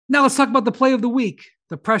Now let's talk about the play of the week.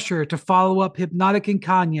 The pressure to follow up Hypnotic and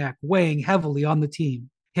Cognac weighing heavily on the team.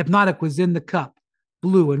 Hypnotic was in the cup,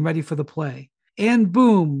 blue and ready for the play. And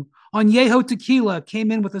boom, Añejo Tequila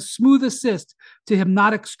came in with a smooth assist to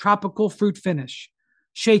Hypnotic's tropical fruit finish.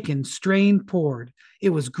 Shaken, strained, poured. It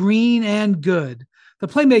was green and good. The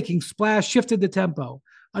playmaking splash shifted the tempo.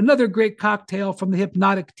 Another great cocktail from the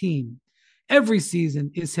Hypnotic team. Every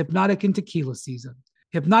season is Hypnotic and Tequila season.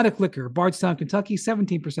 Hypnotic Liquor, Bardstown, Kentucky,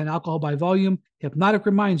 17% alcohol by volume. Hypnotic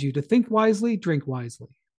reminds you to think wisely, drink wisely.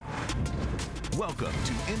 Welcome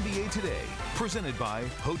to NBA Today, presented by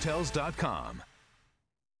Hotels.com.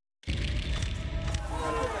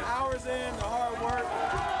 Hours in, the hard work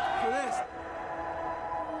for this.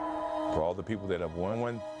 For all the people that have won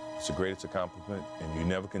one, it's the greatest accomplishment, and you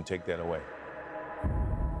never can take that away.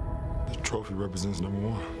 The trophy represents number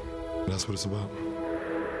one. That's what it's about.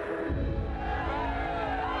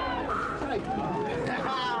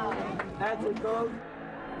 That's it, Coach.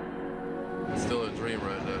 It's still a dream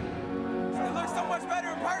right now. It looks so much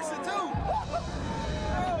better in person, too.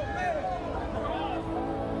 Oh, man.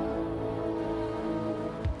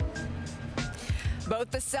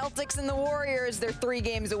 Both the Celtics and the Warriors, they're 3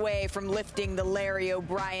 games away from lifting the Larry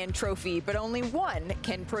O'Brien Trophy, but only one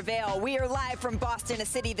can prevail. We are live from Boston, a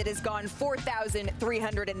city that has gone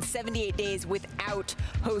 4,378 days without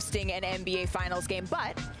hosting an NBA Finals game.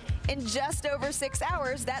 But in just over 6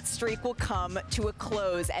 hours, that streak will come to a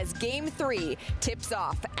close as Game 3 tips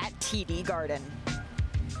off at TD Garden.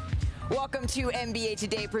 Welcome to NBA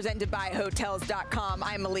Today, presented by Hotels.com.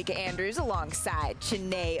 I'm Malika Andrews alongside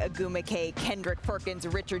Chiney Ogwumike, Kendrick Perkins,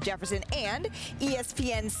 Richard Jefferson, and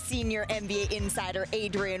ESPN senior NBA insider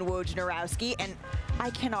Adrian Wojnarowski. And I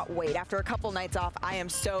cannot wait. After a couple nights off, I am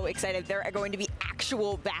so excited. There are going to be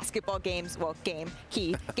actual basketball games. Well, Game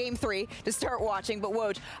 3 to start watching. But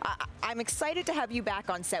Woj, I'm excited to have you back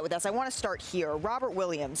on set with us. I want to start here. Robert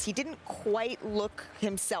Williams, he didn't quite look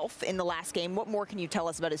himself in the last game. What more can you tell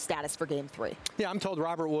us about his status for Game 3? Yeah, I'm told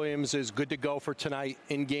Robert Williams is good to go for tonight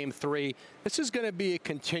in Game 3. This is going to be a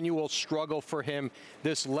continual struggle for him.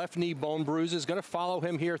 This left knee bone bruise is going to follow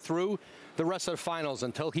him here through the rest of the finals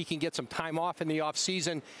until he can get some time off in the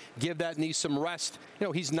offseason, give that knee some rest. You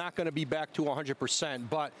know, he's not going to be back to 100%,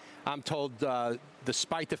 but I'm told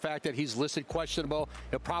despite the fact that he's listed questionable,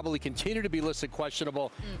 he'll probably continue to be listed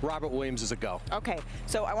questionable. Robert Williams is a go. Okay,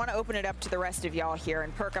 so I want to open it up to the rest of y'all here.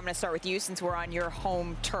 And Perk, I'm going to start with you since we're on your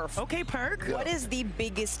home turf. Okay, Perk. What is the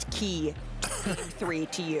biggest key Game 3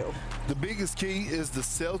 to you? The biggest key is the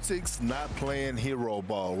Celtics not playing hero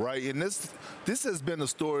ball, right? And this has been the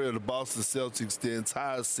story of the Boston Celtics the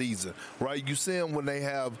entire season, right? You see them when they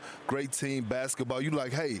have great team basketball. You're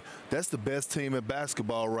like, hey, that's the best team in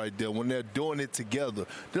basketball right there when they're doing it together.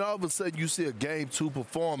 Then all of a sudden you see a Game 2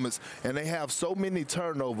 performance and they have so many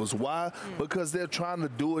turnovers. Why? Because they're trying to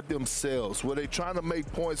do it themselves, where they're trying to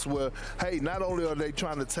make points where, hey, not only are they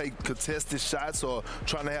trying to take contested shots or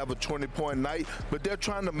trying to have a 20-point night, but they're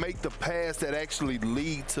trying to make the pass that actually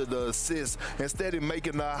lead to the assist instead of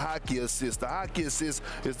making a hockey assist. The hockey assist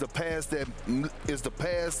is the pass that leads to the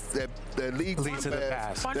pass.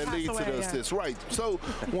 That leads to the assist. Right. So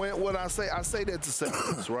when I say that to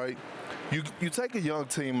Celtics, right? You take a young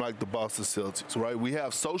team like the Boston Celtics, right? We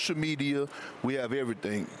have social media, we have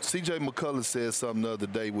everything. C.J. McCullough said something the other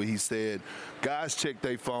day where he said, guys check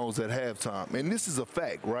their phones at halftime. And this is a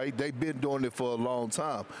fact, right? They've been doing it for a long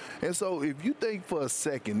time. And so if you think for a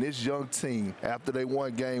second, this young team, after they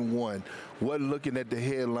won Game 1, wasn't looking at the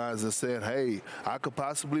headlines and saying, hey, I could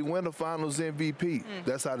possibly win the Finals MVP.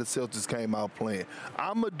 That's how the Celtics came out playing.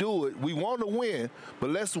 I'm going to do it. We want to win,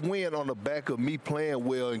 but let's win on the back of me playing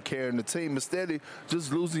well and carrying the team instead of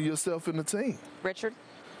just losing yourself in the team. Richard?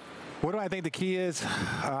 What do I think the key is?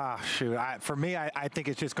 For me, I think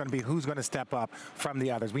it's just going to be who's going to step up from the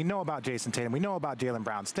others. We know about Jason Tatum. We know about Jaylen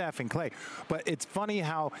Brown, Steph, and Clay. But it's funny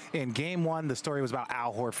how in Game 1, the story was about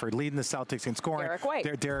Al Horford leading the Celtics in scoring.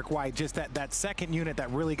 Derek White, just that second unit that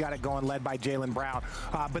really got it going, led by Jaylen Brown.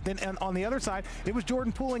 But then on the other side, it was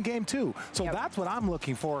Jordan Poole in Game 2. So that's what I'm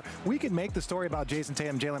looking for. We can make the story about Jason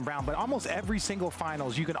Tatum, Jaylen Brown, but almost every single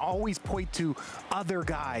finals, you can always point to other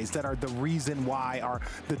guys that are the reason why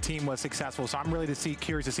the team was successful. So I'm really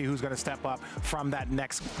curious to see who's going to step up from that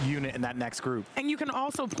next unit and that next group. And you can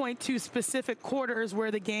also point to specific quarters where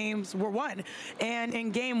the games were won. And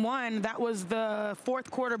in Game 1, that was the fourth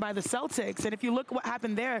quarter by the Celtics. And if you look at what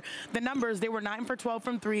happened there, the numbers, they were 9 for 12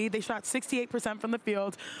 from 3. They shot 68% from the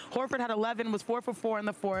field. Horford had 11, was 4 for 4 in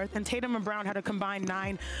the fourth. And Tatum and Brown had a combined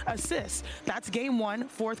 9 assists. That's Game 1,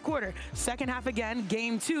 fourth quarter. Second half again,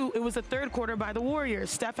 Game 2, it was the third quarter by the Warriors.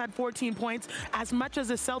 Steph had 14 points. As much as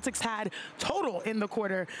the Celtics had total in the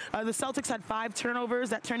quarter. The Celtics had 5 turnovers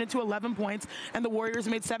that turned into 11 points, and the Warriors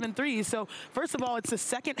made 7 threes. So first of all, it's the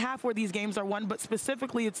second half where these games are won, but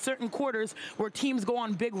specifically it's certain quarters where teams go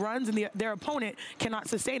on big runs and their opponent cannot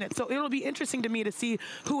sustain it. So it'll be interesting to me to see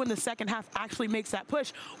who in the second half actually makes that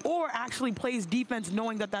push or actually plays defense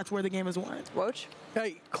knowing that that's where the game is won. Woj?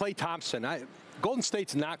 Hey, Klay Thompson, Golden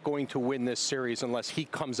State's not going to win this series unless he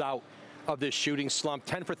comes out of this shooting slump.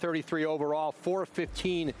 10 for 33 overall, 4 of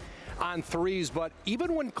 15 on threes. But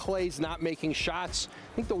even when Klay's not making shots,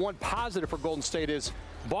 I think the one positive for Golden State is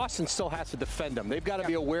Boston still has to defend him. They've got to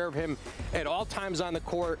be aware of him at all times on the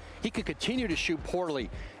court. He could continue to shoot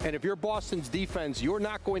poorly. And if you're Boston's defense, you're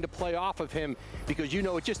not going to play off of him because you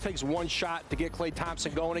know it just takes one shot to get Klay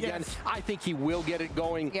Thompson going again. Yes. I think he will get it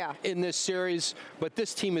going in this series. But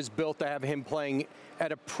this team is built to have him playing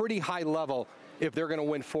at a pretty high level if they're going to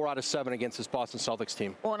win 4 out of 7 against this Boston Celtics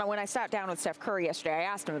team. Well, when I sat down with Steph Curry yesterday, I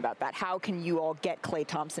asked him about that. How can you all get Klay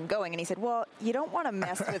Thompson going? And he said, well, you don't want to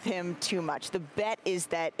mess with him too much. The bet is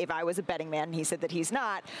that if I was a betting man, and he said that he's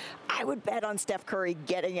not, I would bet on Steph Curry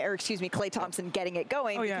Klay Thompson getting it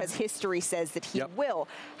going because history says that he will.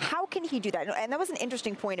 How can he do that? And that was an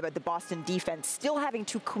interesting point about the Boston defense still having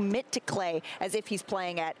to commit to Klay as if he's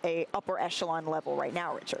playing at a upper echelon level right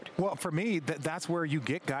now, Richard. Well, for me, that's where you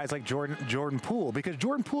get guys like Jordan Poole, because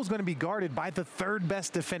Jordan Poole is going to be guarded by the third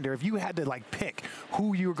best defender. If you had to pick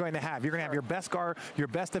who you were going to have, you're going to have your best guard, your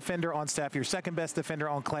best defender on Steph, your second best defender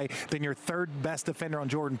on Klay, then your third best defender on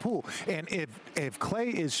Jordan Poole. And if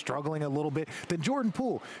Klay is struggling a little bit, then Jordan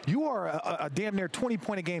Poole, you are a damn near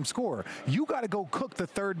 20-point-a-game scorer. You got to go cook the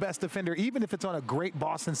third best defender, even if it's on a great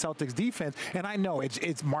Boston Celtics defense. And I know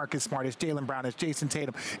it's Marcus Smart, it's Jaylen Brown, it's Jason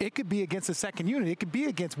Tatum. It could be against the second unit. It could be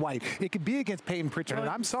against White. It could be against Peyton Pritchard. And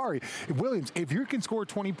I'm sorry, Williams, if you can score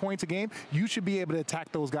 20 points a game, you should be able to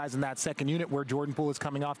attack those guys in that second unit where Jordan Poole is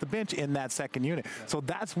coming off the bench in that second unit. So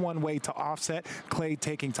that's one way to offset Klay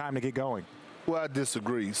taking time to get going. Well, I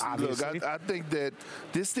disagree. Obviously. Look, I think that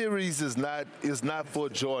this series is not for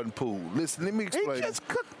Jordan Poole. Listen, let me explain.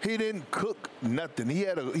 He didn't cook nothing. He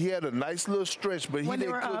had a nice little stretch, but he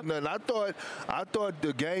didn't cook nothing. I thought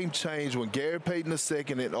the game changed when Gary Payton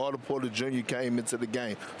II and Otto Porter Jr. came into the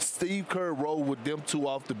game. Steve Kerr rolled with them two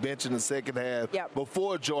off the bench in the second half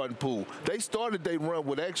before Jordan Poole. They started their run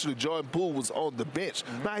with actually Jordan Poole was on the bench.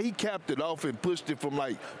 Now he capped it off and pushed it from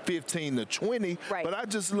 15 to 20. Right. But I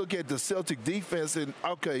just look at the Celtic defense and,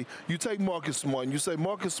 okay, you take Marcus Smart and you say,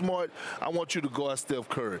 Marcus Smart, I want you to guard Steph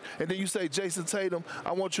Curry. And then you say, Jason Tatum,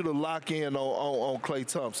 I want you to lock in on Klay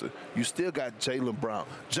Thompson. You still got Jaylen Brown.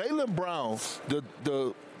 Jaylen Brown,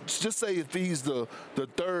 just say if he's the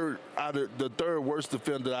third worst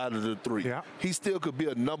defender out of the three, he still could be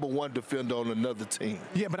a number 1 defender on another team.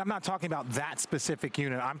 Yeah, but I'm not talking about that specific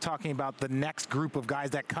unit. I'm talking about the next group of guys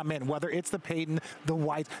that come in, whether it's the Peyton, the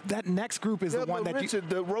White. That next group is the one that Richard,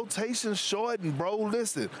 the rotation's shortened, bro.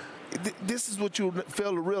 Listen, this is what you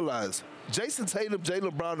fail to realize. Jason Tatum,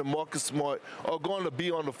 Jaylen Brown, and Marcus Smart are going to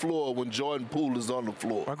be on the floor when Jordan Poole is on the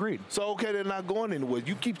floor. Agreed. So, okay, they're not going anywhere.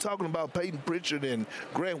 You keep talking about Peyton Pritchard and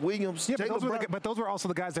Grant Williams. Yeah, but those were also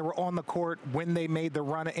the guys that were on the court when they made the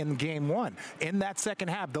run in game 1. In that second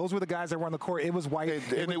half, those were the guys that were on the court. It was White.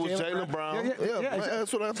 And it was Jaylen Brown.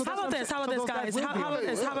 That's what I'm saying. How about this, guys?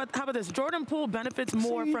 How about this? Jordan Poole benefits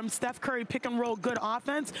more from Steph Curry pick and roll good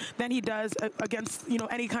offense than he does against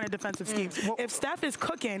any kind of defensive scheme. If Steph is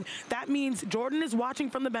cooking, that means Jordan is watching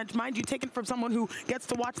from the bench. Mind you, taken from someone who gets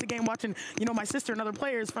to watch the game, watching my sister and other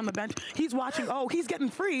players from the bench. He's watching. Oh, he's getting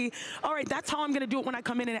free. All right, that's how I'm going to do it when I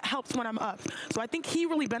come in, and it helps when I'm up. So I think he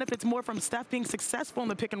really benefits more from Steph being successful in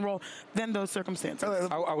the pick and roll than those circumstances.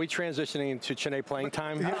 Are we transitioning to Chiney playing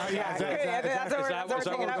time? I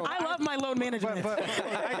love my load management.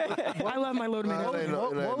 I love my load management.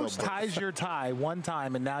 Woj ties your tie one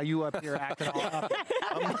time, and now you up here acting all up.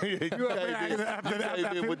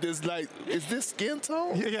 With this is this skin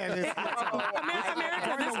tone? Yeah, it is.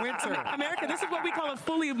 America, this is what we call a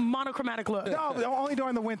fully monochromatic look. No, only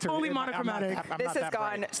during the winter. Fully monochromatic. This has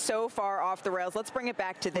gone so far off the rails. Let's bring it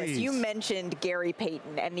back to this. Please. You mentioned Gary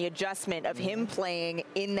Payton and the adjustment of him playing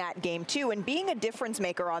in that game too and being a difference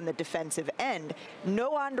maker on the defensive end.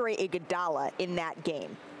 No Andre Iguodala in that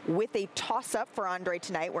game. With a toss-up for Andre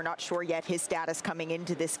tonight, we're not sure yet his status coming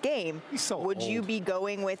into this game. He's so would old. You be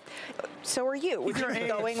going with, so are you, would you be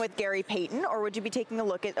going with Gary Payton, or would you be taking a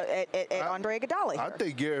look at Andre Iguodala here? I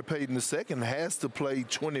think Gary Payton II has to play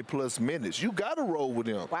 20-plus minutes. You got to roll with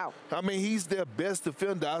him. Wow. I mean, he's their best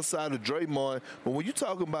defender outside of Draymond. But when you're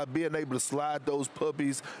talking about being able to slide those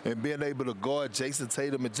puppies and being able to guard Jason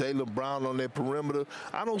Tatum and Jaylen Brown on that perimeter,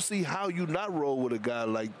 I don't see how you not roll with a guy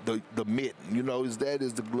like the mitten. His dad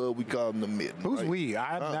is the blood, we call him the mitten. Who's right? we?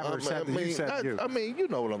 I've never said that. You said you. I mean, you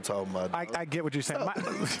know what I'm talking about. I get what you're saying.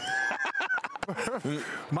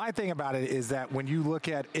 My thing about it is that when you look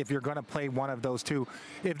at if you're going to play one of those two,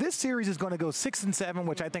 if this series is going to go 6-7,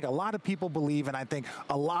 which I think a lot of people believe, and I think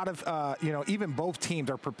a lot of even both teams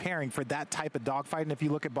are preparing for that type of dogfight. And if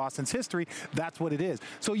you look at Boston's history, that's what it is.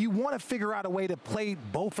 So you want to figure out a way to play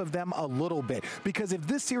both of them a little bit, because if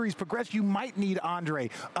this series progresses, you might need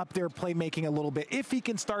Andre up there playmaking a little bit if he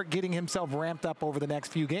can start getting himself ramped up over the next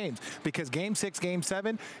few games. Because Game 6, Game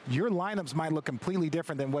 7, your lineups might look completely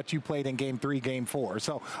different than what you played in Game 3, Game 4.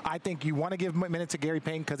 So I think you want to give minutes to Gary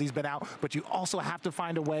Payton because he's been out, but you also have to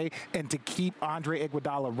find a way and to keep Andre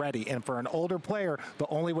Iguodala ready. And for an older player, the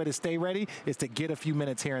only way to stay ready is to get a few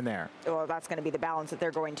minutes here and there. Well, that's going to be the balance that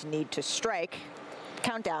they're going to need to strike.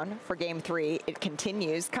 Countdown for Game 3. It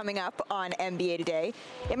continues coming up on NBA Today.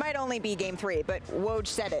 It might only be Game 3, but Woj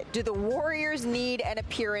said it. Do the Warriors need an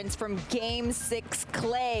appearance from Game 6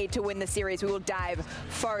 Klay to win the series? We will dive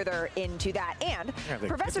farther into that. And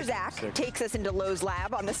Professor Zach takes us into Lowe's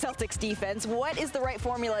lab on the Celtics defense. What is the right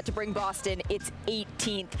formula to bring Boston its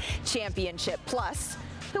 18th championship? Plus,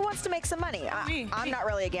 who wants to make some money? I'm not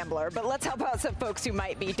really a gambler, but let's help out some folks who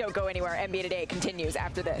might be. Don't go anywhere. NBA Today continues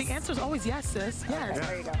after this. The answer is always yes, sis. Yes.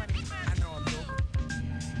 There you go.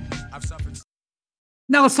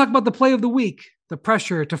 Now let's talk about the play of the week. The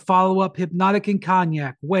pressure to follow up Hypnotic and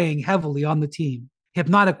Cognac weighing heavily on the team.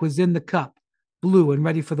 Hypnotic was in the cup, blue and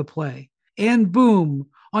ready for the play. And boom,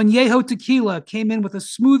 Añejo Tequila came in with a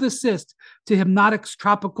smooth assist to Hypnotic's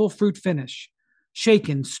tropical fruit finish.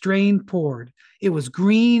 Shaken, strained, poured. It was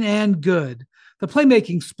green and good. The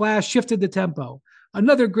playmaking splash shifted the tempo.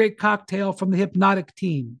 Another great cocktail from the Hypnotic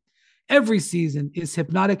team. Every season is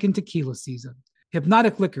Hypnotic and Tequila season.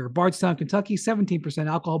 Hypnotic Liquor, Bardstown, Kentucky, 17%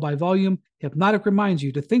 alcohol by volume. Hypnotic reminds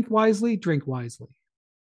you to think wisely, drink wisely.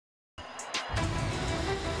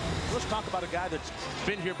 Let's talk about a guy that's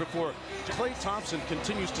been here before. Klay Thompson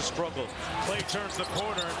continues to struggle. Klay turns the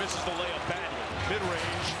corner and misses the layup badly.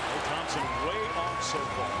 Mid-range, Klay Thompson way off so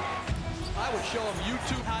far. I would show him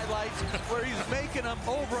YouTube highlights where he's making them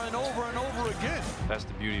over and over and over again. That's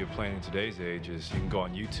the beauty of playing in today's age is you can go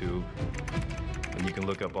on YouTube and you can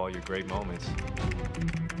look up all your great moments.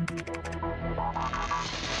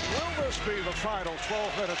 Will this be the final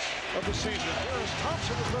 12 minutes of the season? Here's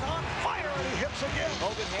Thompson has been on fire and he hits again.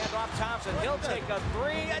 Hogan handoff Thompson. He'll take a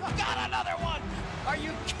three and got another one. Are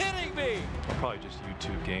you kidding me? I'll probably just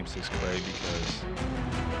YouTube Game 6 Klay because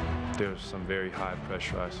there's some very high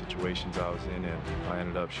pressurized situations I was in and I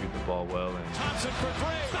ended up shooting the ball well and Thompson for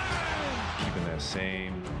three. keeping that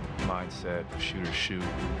same mindset, shooters shoot.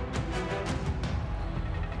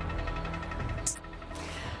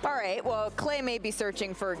 All right, well, Klay may be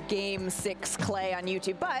searching for Game 6 Klay on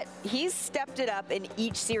YouTube, but he's stepped it up in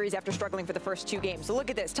each series after struggling for the first two games. So look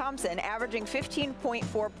at this. Thompson averaging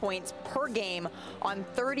 15.4 points per game on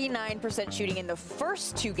 39% shooting in the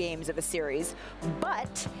first two games of a series.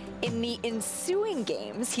 But in the ensuing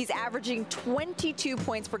games, he's averaging 22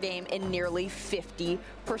 points per game in nearly 50%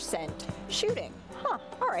 shooting. Huh,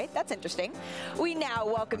 all right, that's interesting. We now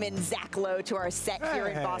welcome in Zach Lowe to our set here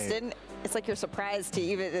in Boston. It's like you're surprised to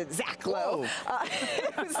even Zach Lowe.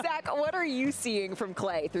 Zach, what are you seeing from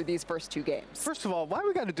Klay through these first two games? First of all, why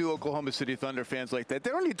we got to do Oklahoma City Thunder fans like that?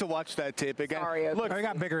 They don't need to watch that tape again. Sorry, look, I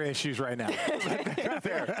got bigger issues right now.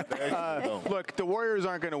 Look, the Warriors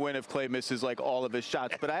aren't going to win if Klay misses like all of his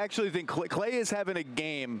shots, but I actually think Klay is having a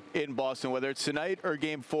game in Boston, whether it's tonight or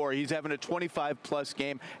Game 4. He's having a 25-plus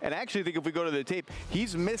game, and I actually think if we go to the tape,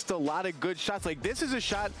 he's missed a lot of good shots. Like this is a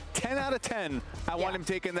shot 10 out of 10. I want him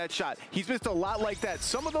taking that shot. He's missed a lot like that.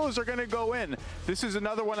 Some of those are going to go in. This is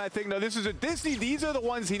another one I think. No, these are the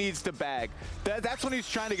ones he needs to bag. That's when he's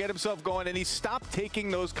trying to get himself going, and he stopped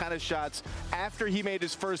taking those kind of shots after he made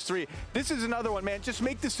his first three. This is another one, man. Just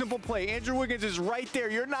make the simple play. Andrew Wiggins is right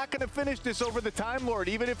there. You're not going to finish this over the Time Lord,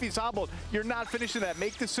 even if he's hobbled. You're not finishing that.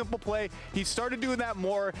 Make the simple play. He started doing that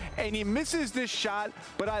more, and he misses this shot,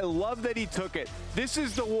 but I love that he took it. This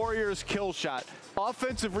is the Warriors' kill shot.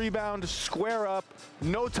 Offensive rebound, square up,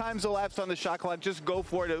 no time's elapsed on the shot clock, just go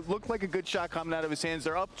for it. It looked like a good shot coming out of his hands.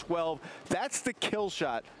 They're up 12. That's the kill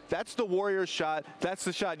shot. That's the Warriors shot. That's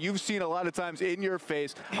the shot you've seen a lot of times in your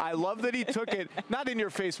face. I love that he took it, not in your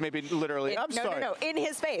face, maybe literally. I'm sorry. No, in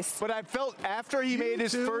his face. But I felt after he made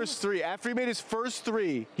his first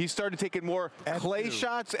three, he started taking more Klay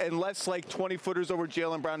shots and less like 20-footers over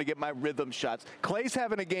Jaylen Brown to get my rhythm shots. Klay's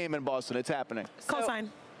having a game in Boston. It's happening. Cosign.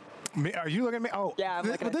 Are you looking at me? Oh, yeah. I'm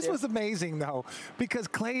looking at this you. was amazing though, because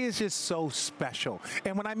Klay is just so special.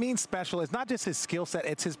 And when I mean special, it's not just his skill set;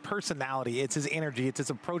 it's his personality, it's his energy, it's his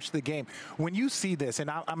approach to the game. When you see this, and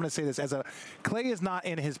I'm going to say this Klay is not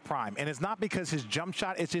in his prime, and it's not because his jump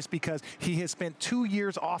shot. It's just because he has spent 2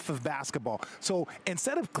 years off of basketball. So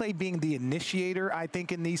instead of Klay being the initiator, I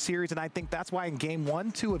think in these series, and I think that's why in game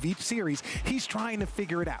 1, 2 of each series, he's trying to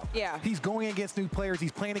figure it out. Yeah. He's going against new players.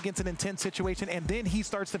 He's playing against an intense situation, and then he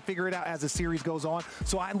starts to figure it out as the series goes on.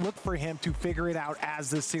 So I look for him to figure it out as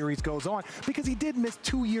the series goes on, because he did miss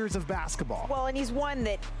 2 years of basketball. Well, and he's one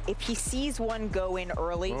that if he sees one go in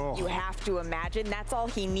early, you have to imagine that's all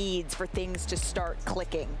he needs for things to start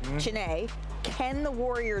clicking. Chiney, can the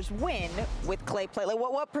Warriors win with Klay play? Like,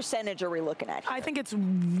 what percentage are we looking at here? I think it's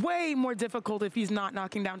way more difficult if he's not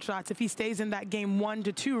knocking down shots. If he stays in that game 1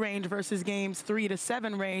 to 2 range versus games 3 to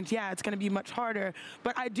 7 range, yeah, it's going to be much harder.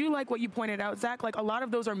 But I do like what you pointed out, Zach. Like, a lot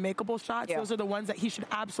of those are makeable shots. Yeah. Those are the ones that he should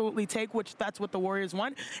absolutely take, which that's what the Warriors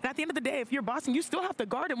want. And at the end of the day, if you're Boston, you still have to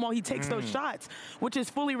guard him while he takes those shots, which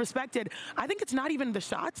is fully respected. I think it's not even the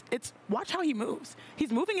shots. It's watch how he moves.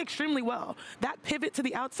 He's moving extremely well. That pivot to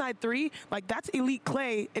the outside 3, like, that's elite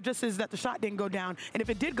Klay. It just is that the shot didn't go down. And if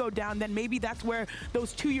it did go down, then maybe that's where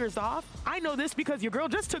those 2 years off. I know this because your girl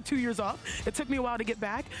just took 2 years off. It took me a while to get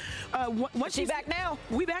back. Once she's back now.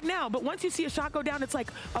 We back now. But once you see a shot go down, it's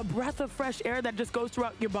like a breath of fresh air that just goes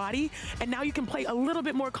throughout your body. And now you can play a little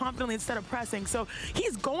bit more confidently instead of pressing. So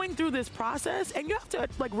he's going through this process, and you have to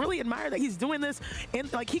like really admire that he's doing this.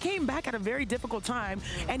 And like, he came back at a very difficult time,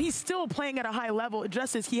 and he's still playing at a high level,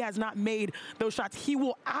 just as he has not made those shots. He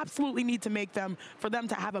will absolutely need to make them for them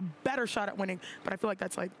to have a better shot at winning. But I feel like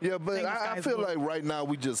that's like, yeah, but I feel like right now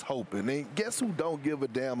we just hoping. And guess who don't give a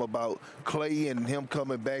damn about Klay and him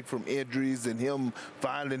coming back from injuries and him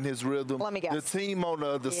finding his rhythm? Let me guess. The team on the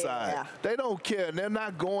other side. They don't care, and they're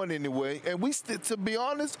not going anywhere. And we still, to be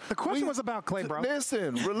honest, the question was about Klay, bro.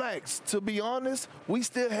 Listen, relax. To be honest, we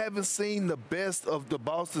still haven't seen the best of the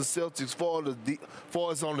Boston Celtics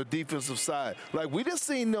far as on the defensive side. Like, we just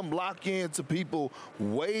seen them lock into people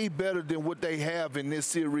way better than what they have in this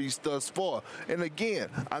series thus far. And again,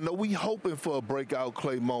 I know we hoping for a breakout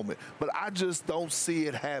Klay moment, but I just don't see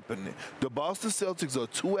it happening. The Boston Celtics are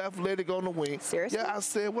too athletic on the wing. Seriously? Yeah, I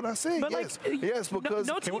said what I said. But yes, like, yes,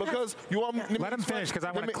 because you want me. Let him finish, because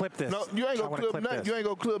I want to clip this. No, you ain't gonna clip nothing. You ain't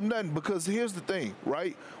gonna clip nothing, because here's the thing,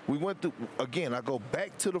 right? We went through again. I go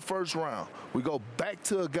back to the first round. We go back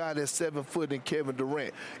to a guy that's 7 foot in Kevin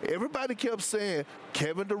Durant. Everybody kept saying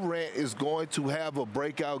Kevin Durant is going to have a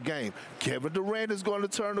breakout game. Kevin Durant is going to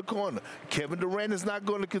turn the corner. Kevin Durant is not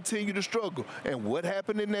going to continue to struggle. And what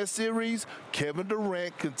happened in that series? Kevin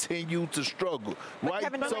Durant continued to struggle. But right?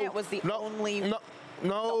 Kevin Durant was the only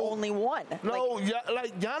one. No,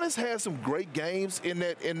 like Giannis had some great games in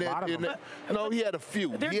that. No, he had a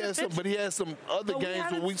few. He had some other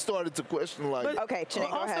games where we started to question like. Okay, Chiney,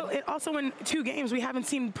 go ahead. Also, in 2 games, we haven't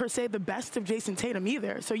seen per se the best of Jason Tatum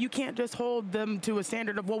either. So you can't just hold them to a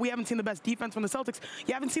standard of, well, we haven't seen the best defense from the Celtics.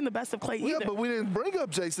 You haven't seen the best of Klay either. Yeah, but we didn't bring up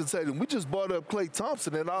Jason Tatum. We just brought up Klay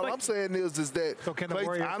Thompson, and all I'm saying is that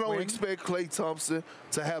I don't expect Klay Thompson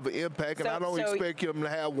to have an impact, and I don't expect him to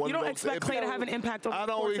have one of those. You don't expect Klay to have an impact over I the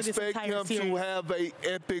don't course of this expect entire him series. to have an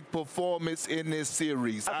epic performance in this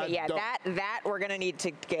series. Okay, that we're gonna need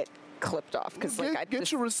to get clipped off, because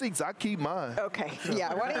get your receipts. I keep mine. Okay,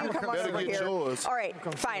 yeah. Why don't you come on over get here? Yours. All right,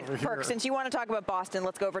 fine. Perk, since you want to talk about Boston,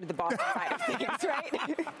 let's go over to the Boston side of things,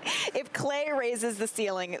 right? If Klay raises the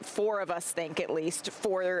ceiling, 4 of us think, at least,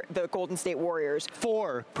 for the Golden State Warriors.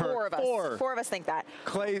 4 of us. 4 of us think that.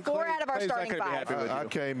 Klay, 4 out of our Klay's starting 5. I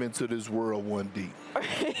came into this world 1 deep.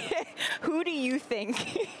 Who do you think?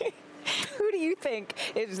 Who do you think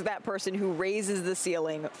is that person who raises the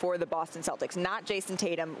ceiling for the Boston Celtics? Not Jason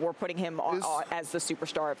Tatum. We're putting him as the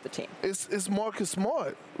superstar of the team. It's Marcus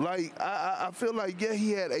Smart. Like, I feel like, yeah,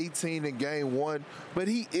 he had 18 in game 1, but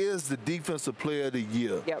he is the defensive player of the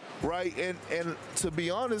year. Yep. Right? And to be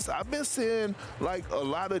honest, I've been seeing, like, a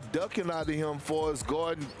lot of ducking out of him for his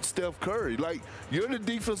guarding Steph Curry. Like, you're the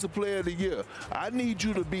defensive player of the year. I need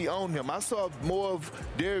you to be on him. I saw more of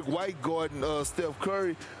Derek White guarding Steph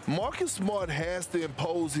Curry. Marcus Smart has to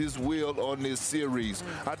impose his will on this series.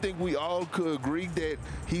 I think we all could agree that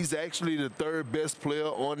he's actually the 3rd best player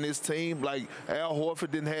on this team. Like, Al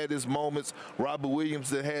Horford didn't have his moments. Robert Williams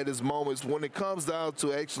didn't have his moments. When it comes down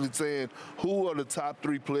to actually saying who are the top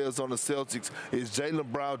 3 players on the Celtics, it's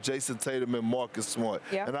Jaylen Brown, Jason Tatum, and Marcus Smart.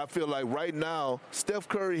 Yeah. And I feel like right now, Steph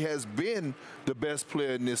Curry has been the best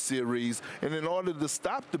player in this series. And in order to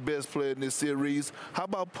stop the best player in this series, how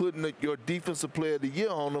about putting your defensive player of the year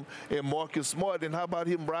on him and Marcus Marcus Smart, then how about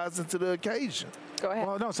him rising to the occasion? Go ahead.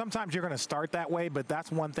 Well, no, sometimes you're going to start that way, but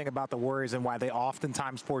that's one thing about the Warriors and why they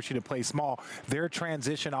oftentimes force you to play small. Their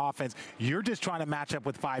transition offense, you're just trying to match up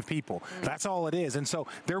with 5 people. That's all it is. And so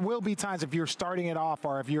there will be times if you're starting it off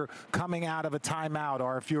or if you're coming out of a timeout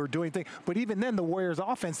or if you're doing things. But even then, the Warriors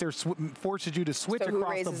offense, forces you to switch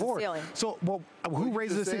across the board. So, who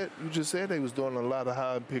raises the ceiling? You just said they was doing a lot of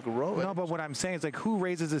high pick and roll. No, but what I'm saying is, like, who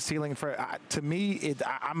raises the ceiling for, to me,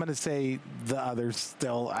 I'm going to say the others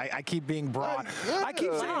still. I keep being broad. I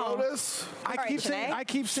keep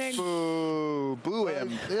saying, boo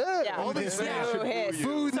him. All these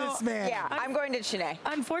boo this man. Yeah, I'm going to Shanae.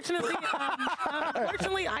 Unfortunately,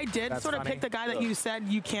 I did That's sort of funny. pick the guy that you said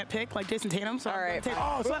you can't pick, like Jason Tatum. So all right. it's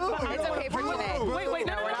okay for Shanae. Wait,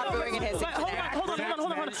 no, we're not booing in his. Hold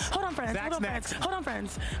on,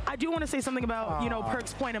 friends. I do want to say something about,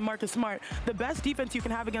 Perk's point and Marcus Smart. The best defense you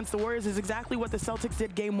can have against the Warriors is exactly what the Celtics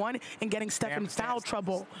did game 1 in getting Steph in foul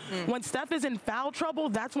trouble. When Steph is in foul trouble,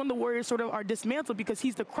 that's when the Warriors sort of are dismantled because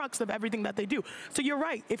he's the crux of everything that they do. So you're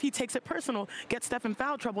right. If he takes it personal, gets Steph in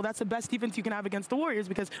foul trouble, that's the best defense you can have against the Warriors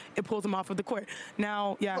because it pulls them off of the court.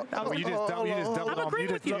 Now, you just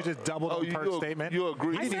doubled on Perk's statement. You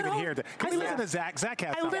agree? We didn't even hear that. Can we listen to Zach? Zach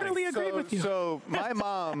has something. Literally agree with you. So my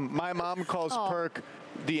mom calls Perk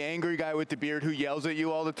the angry guy with the beard who yells at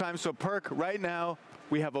you all the time. So Perk, right now,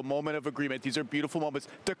 we have a moment of agreement. These are beautiful moments.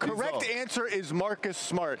 The correct answer is Marcus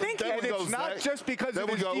Smart. Thank you. And it's not just because of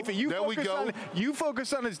his defense. You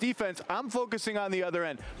focus on his defense. I'm focusing on the other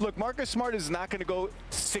end. Look, Marcus Smart is not going to go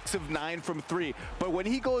 6 of 9 from 3. But when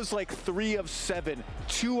he goes like 3 of 7,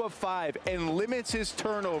 2 of 5, and limits his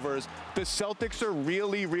turnovers, the Celtics are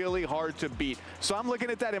really, really hard to beat. So I'm looking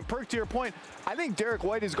at that. And Perk, to your point, I think Derek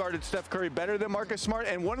White has guarded Steph Curry better than Marcus Smart.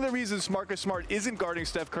 And one of the reasons Marcus Smart isn't guarding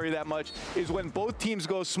Steph Curry that much is when both teams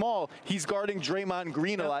go small, he's guarding Draymond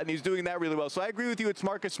Green a lot, and he's doing that really well. So I agree with you. It's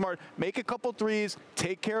Marcus Smart. Make a couple threes,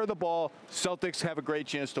 take care of the ball. Celtics have a great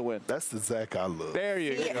chance to win. That's the Zach I love. There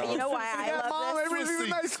you go. You know why I love this? Everybody's a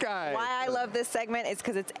nice guy. Why I love this segment is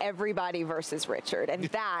because it's everybody versus Richard, and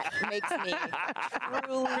that makes me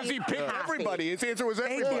truly Because he picked everybody. His answer was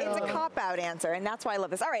everybody. It's a cop-out answer, and that's why I love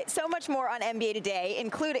this. All right, so much more on NBA Today,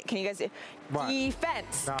 including, can you guys,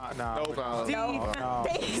 defense. No.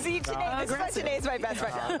 See, Shanae's my best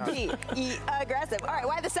friend. Aggressive. All right,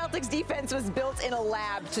 why the Celtics defense was built in a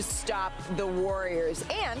lab to stop the Warriors.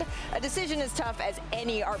 And a decision as tough as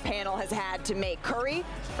any our panel has had to make. Curry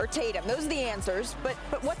or Tatum? Those are the answers, but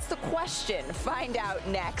what's the question? Find out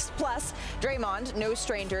next. Plus, Draymond, no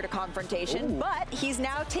stranger to confrontation, but he's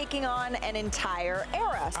now taking on an entire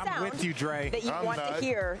era. I'm with you, Dre. That you want to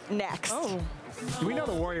hear next. We know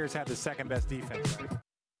the Warriors have the second best defense.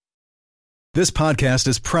 This podcast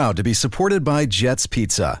is proud to be supported by Jets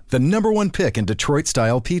Pizza, the #1 pick in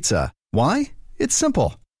Detroit-style pizza. Why? It's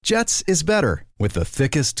simple. Jets is better. With the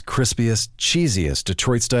thickest, crispiest, cheesiest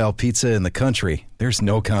Detroit-style pizza in the country, there's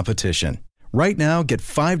no competition. Right now, get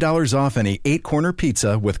 $5 off any 8-corner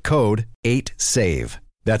pizza with code 8SAVE.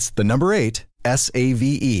 That's the number 8,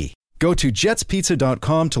 SAVE. Go to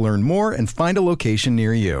jetspizza.com to learn more and find a location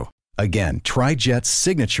near you. Again, try Jet's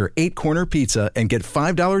signature 8-corner pizza and get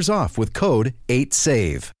 $5 off with code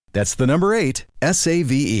 8SAVE. That's the number 8,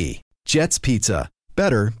 SAVE. Jet's Pizza.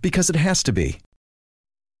 Better because it has to be.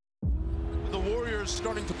 The Warriors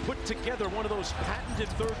starting to put together one of those patented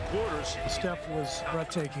third quarters. Steph was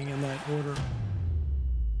breathtaking in that quarter.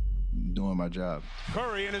 Doing my job.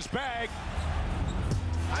 Curry in his bag.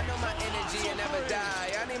 I know my energy and never die.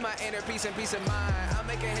 I need my inner peace and peace of mind. I'm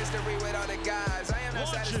making history with all the guys. I am not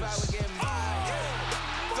satisfied with getting by.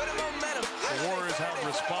 For the momentum. The Warriors haven't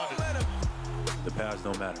responded. The pads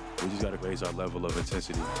don't matter. We just got to raise our level of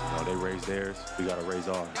intensity. They raise theirs. We got to raise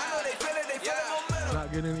ours. It's not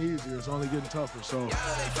getting any easier. It's only getting tougher. So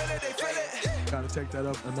got to take that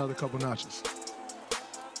up another couple notches.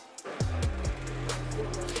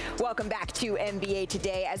 Welcome back to NBA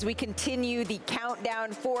Today. As we continue the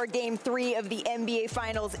countdown for Game 3 of the NBA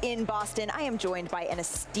Finals in Boston, I am joined by an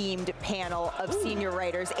esteemed panel of senior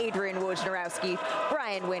writers, Adrian Wojnarowski,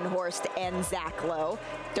 Brian Windhorst, and Zach Lowe.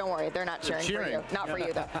 Don't worry, they're not cheering for you. Not for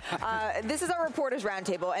you, though. This is our Reporters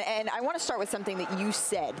Roundtable, and I want to start with something that you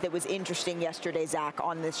said that was interesting yesterday, Zach,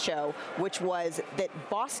 on this show, which was that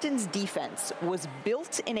Boston's defense was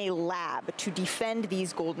built in a lab to defend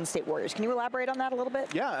these Golden State Warriors. Can you elaborate on that a little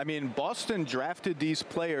bit? Yeah, I mean, And Boston drafted these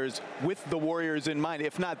players with the Warriors in mind.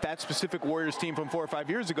 If not that specific Warriors team from 4 or 5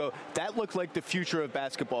 years ago, that looked like the future of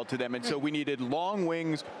basketball to them. And so we needed long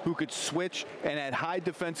wings who could switch and had high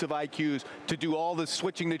defensive IQs to do all the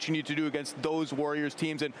switching that you need to do against those Warriors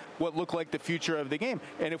teams and what looked like the future of the game.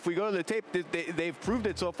 And if we go to the tape, they've proved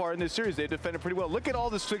it so far in this series. They defended pretty well. Look at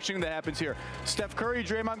all the switching that happens here. Steph Curry,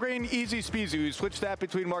 Draymond Green, easy speezy. We switched that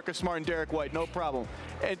between Marcus Smart and Derek White, no problem.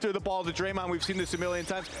 Enter the ball to Draymond. We've seen this a million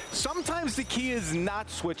times. Sometimes the key is not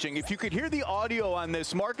switching. If you could hear the audio on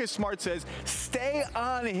this, Marcus Smart says, stay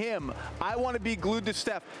on him. I want to be glued to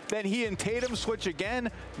Steph. Then he and Tatum switch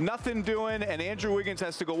again, nothing doing, and Andrew Wiggins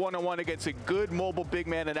has to go one-on-one against a good mobile big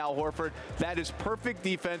man in Al Horford. That is perfect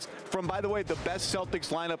defense from, by the way, the best Celtics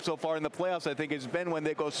lineup so far in the playoffs, I think, has been when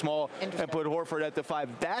they go small and put Horford at the 5.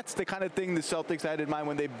 That's the kind of thing the Celtics had in mind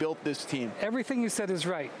when they built this team. Everything you said is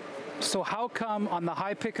right. So how come on the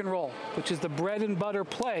high pick and roll, which is the bread and butter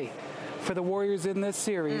play for the Warriors in this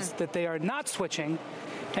series, that they are not switching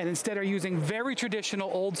and instead are using very traditional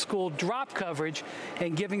old school drop coverage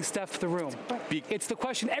and giving Steph the room? It's the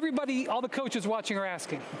question everybody, all the coaches watching are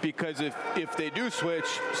asking. Because if they do switch,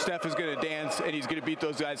 Steph is going to dance and he's going to beat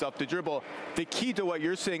those guys off the dribble. The key to what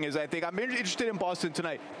you're saying is, I think, I'm interested in Boston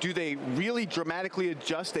tonight. Do they really dramatically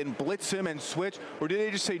adjust and blitz him and switch? Or do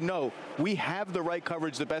they just say, no, we have the right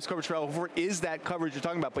coverage, the best coverage for Al Horford is that coverage you're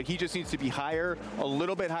talking about, but he just needs to be higher, a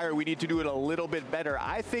little bit higher. We need to do it a little bit better.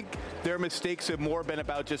 I think their mistakes have more been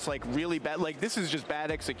about just like really bad, like this is just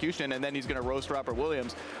bad execution, and then he's going to roast Robert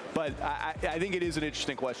Williams. But I think it is an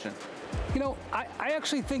interesting question. You know, I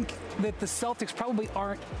actually think that the Celtics probably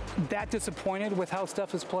aren't that disappointed with how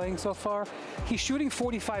Steph is playing so far. He's shooting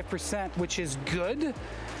 45%, which is good,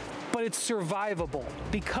 but it's survivable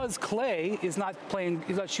because Clay is not playing,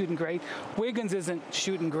 he's not shooting great. Wiggins isn't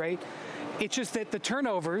shooting great. It's just that the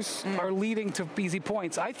turnovers are leading to easy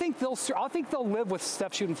points. I think they'll live with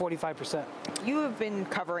Steph shooting 45%. You have been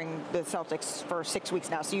covering the Celtics for 6 weeks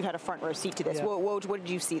now, so you've had a front row seat to this. Yeah. Woj, what did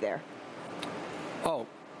you see there? Oh.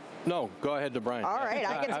 No, go ahead to Brian. All right,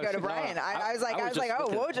 I get to go to Brian. I was like, oh,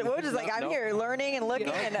 Woj is like, I'm here learning and looking,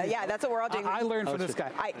 and yeah, that's what we're all doing. I learned from this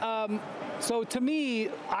guy. So to me,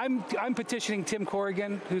 I'm petitioning Tim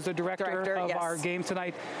Corrigan, who's the director of our game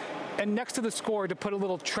tonight, and next to the score to put a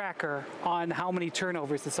little tracker on how many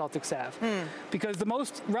turnovers the Celtics have. Because the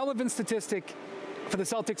most relevant statistic for the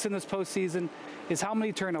Celtics in this postseason is how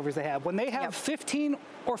many turnovers they have. When they have 15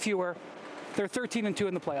 or fewer, they're 13-2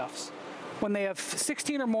 in the playoffs. When they have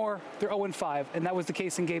 16 or more, they're 0-5, and that was the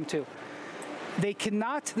case in Game 2. They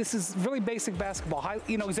cannot, this is really basic basketball.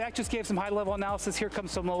 Zach just gave some high-level analysis. Here comes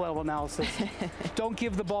some low-level analysis. Don't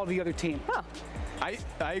give the ball to the other team.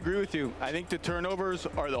 I agree with you. I think the turnovers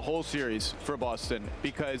are the whole series for Boston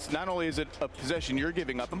because not only is it a possession you're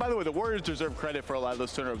giving up, and by the way, the Warriors deserve credit for a lot of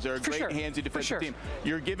those turnovers. They're a great handsy defensive team.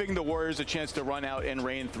 You're giving the Warriors a chance to run out and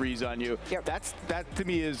rain threes on you. That to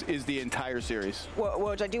me is the entire series. Well,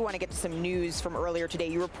 Woj, I do want to get to some news from earlier today.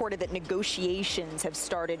 You reported that negotiations have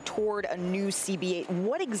started toward a new CBA.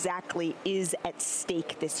 What exactly is at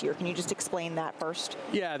stake this year? Can you just explain that first?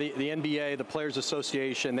 Yeah, the NBA, the Players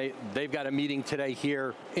Association, they've got a meeting today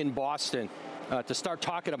here in Boston to start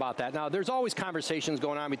talking about that. Now, there's always conversations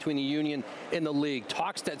going on between the union and the league,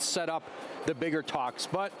 talks that set up the bigger talks.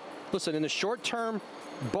 But listen, in the short term,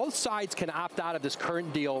 both sides can opt out of this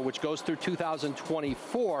current deal, which goes through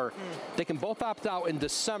 2024. They can both opt out in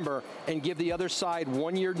December and give the other side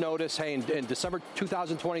 1 year notice. Hey, in December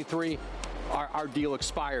 2023, our deal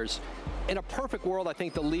expires. In a perfect world, I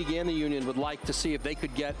think the league and the union would like to see if they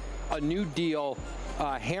could get a new deal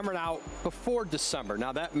hammered out before December.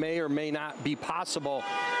 Now, that may or may not be possible.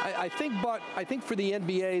 I think for the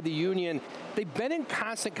NBA, the union, they've been in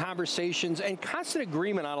constant conversations and constant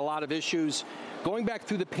agreement on a lot of issues going back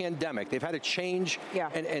through the pandemic. They've had to change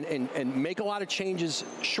and make a lot of changes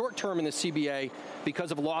short term in the CBA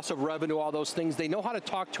because of loss of revenue, all those things. They know how to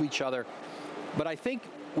talk to each other. But I think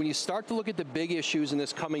when you start to look at the big issues in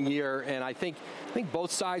this coming year, and I think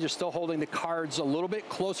both sides are still holding the cards a little bit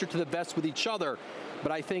closer to the vest with each other.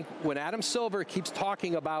 But I think when Adam Silver keeps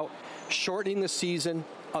talking about shortening the season,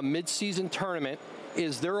 a mid-season tournament,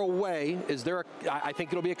 is there a way, I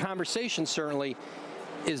think it'll be a conversation certainly,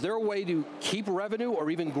 is there a way to keep revenue or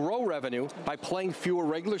even grow revenue by playing fewer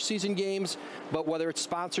regular season games, but whether it's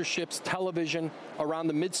sponsorships, television around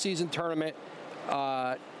the mid-season tournament,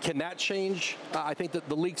 can that change? I think that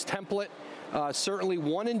the league's template, certainly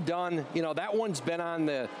one and done, that one's been on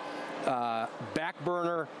the back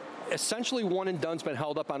burner. Essentially, one and done's been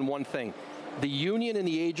held up on one thing. The union and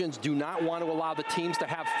the agents do not want to allow the teams to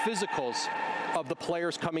have physicals of the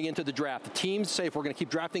players coming into the draft. The teams say if we're going to keep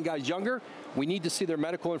drafting guys younger, we need to see their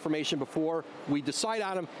medical information before we decide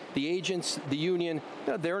on them. The agents, the union,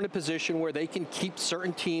 they're in a position where they can keep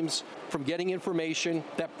certain teams from getting information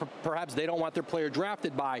that perhaps they don't want their player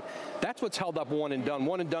drafted by. That's what's held up one and done.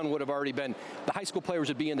 One and done would have already been, the high school players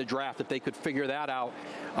would be in the draft if they could figure that out.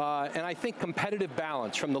 And I think competitive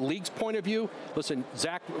balance from the league's point of view, listen,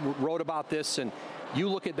 Zach wrote about this, and you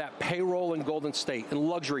look at that payroll in Golden State and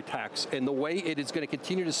luxury tax and the way it is going to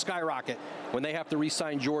continue to skyrocket when they have to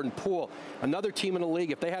re-sign Jordan Poole. Another team in the league,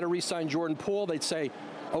 if they had to re-sign Jordan Poole, they'd say,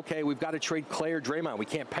 okay, we've got to trade Clay or Draymond. We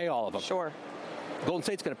can't pay all of them. Sure. Golden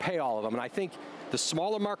State's going to pay all of them. And I think the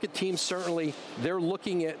smaller market teams, certainly, they're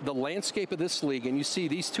looking at the landscape of this league, and you see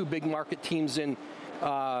these two big market teams in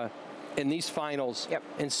these finals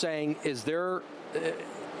and saying, is there,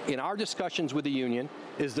 in our discussions with the union,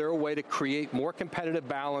 is there a way to create more competitive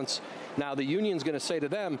balance? Now, the union's going to say to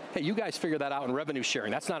them, hey, you guys figure that out in revenue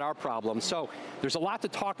sharing. That's not our problem. So there's a lot to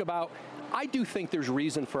talk about. I do think there's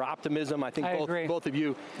reason for optimism. I think both of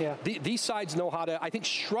you, these sides know how to, I think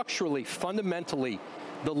structurally, fundamentally,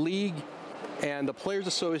 the league and the Players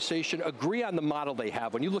Association agree on the model they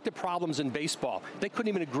have. When you looked at problems in baseball, they couldn't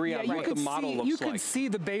even agree on what the model looks like. You can see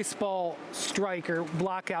the baseball strike or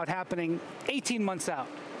blockout happening 18 months out.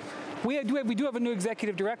 We do have a new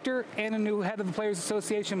executive director and a new head of the Players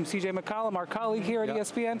Association, CJ McCollum, our colleague here at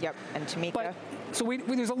ESPN. Yep, and Tamika. So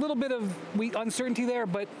there's a little bit of uncertainty there,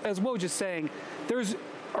 but as Woj is saying, there's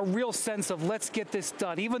a real sense of let's get this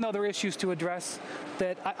done, even though there are issues to address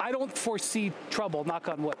that I don't foresee trouble, knock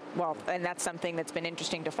on wood. Well, and that's something that's been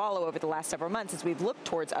interesting to follow over the last several months as we've looked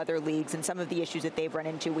towards other leagues and some of the issues that they've run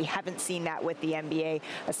into. We haven't seen that with the NBA,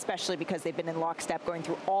 especially because they've been in lockstep going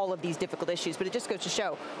through all of these difficult issues. But it just goes to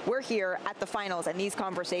show we're here at the finals, and these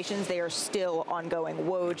conversations, they are still ongoing.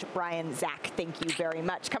 Woj, Brian, Zach, thank you very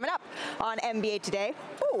much. Coming up on NBA Today,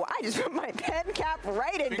 I just put my pen cap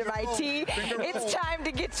right into my tee. It's time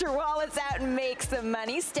to get your wallets out and make some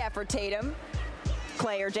money. Steph or Tatum,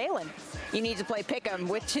 Clay or Jalen? You need to play Pick'em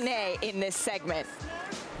with Chanae in this segment.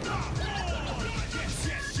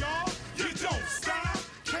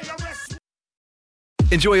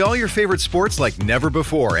 Enjoy all your favorite sports like never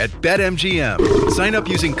before at BetMGM. Sign up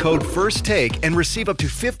using code FIRSTTAKE and receive up to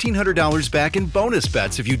 $1,500 back in bonus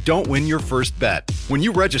bets if you don't win your first bet. When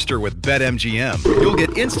you register with BetMGM, you'll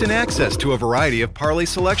get instant access to a variety of parlay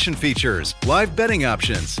selection features, live betting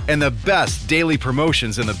options, and the best daily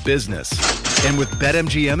promotions in the business. And with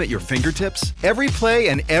BetMGM at your fingertips, every play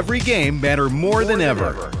and every game matter more than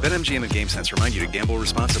ever. BetMGM and GameSense remind you to gamble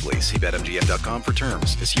responsibly. See BetMGM.com for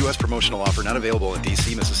terms. This U.S. promotional offer not available in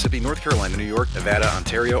D.C., Mississippi, North Carolina, New York, Nevada,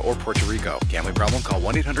 Ontario, or Puerto Rico. Gambling problem? Call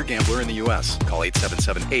 1-800-GAMBLER in the U.S. Call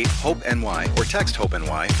 877-8-HOPE-NY or text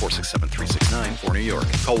HOPE-NY 467-369 for New York.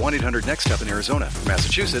 Call 1-800-NEXT-STEP in Arizona. For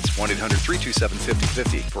Massachusetts,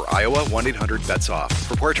 1-800-327-5050. For Iowa, 1-800-BETS-OFF.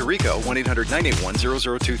 For Puerto Rico,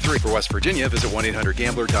 1-800-981-0023. For West Virginia, visit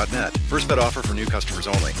 1-800-GAMBLER.net. First bet offer for new customers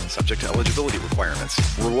only. Subject to eligibility requirements.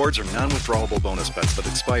 Rewards are non-withdrawable bonus bets that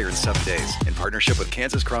expire in 7 days. In partnership with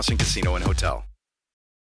Kansas Crossing Casino and Hotel.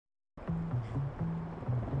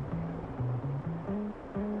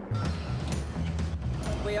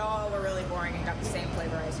 We all were really boring and got the same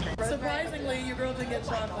flavor ice cream. Surprisingly, your girl didn't get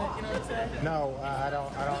chocolate. You know what I'm saying? No, I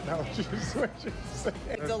don't know what you're saying.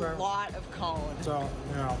 It's a lot of cone. So,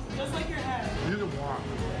 Just like your head. You didn't want.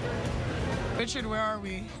 Richard, where are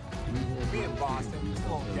we? We in Boston. Just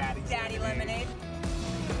a little daddy. Daddy lemonade.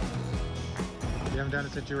 You haven't done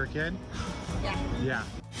it since you were a kid? Yeah. Yeah.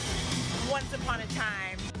 Once upon a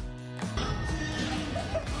time.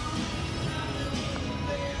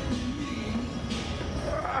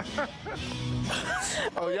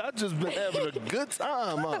 Oh, y'all just been having a good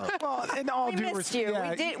time, huh? Well, in all We due missed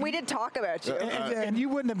respect, you. We did talk about you. And you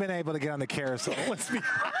wouldn't have been able to get on the carousel. Let's be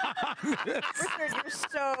honest. Richard, you're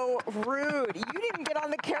so rude. You didn't get on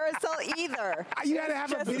the carousel either. You got to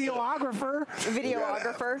have a videographer.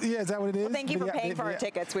 Videographer? Yeah, is that what it is? Well, thank you for paying for our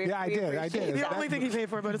tickets. I did. The only thing he paid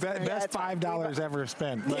for, but it's best $5 ever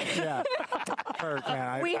spent. But yeah.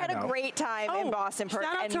 Man, we had a great time in Boston. Shout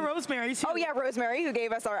out to Rosemary, too. Oh, yeah, Rosemary, who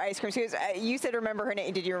gave us our ice cream. You said remember her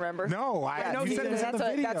name. Did you remember? No, I know. you said it was in the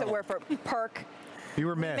video. That's what we're for. Perk. You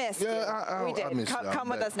were missed. We missed Yeah, you. We did. I missed you. Come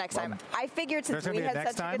with us next time. I figured since we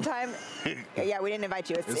had such a good time. Yeah, we didn't invite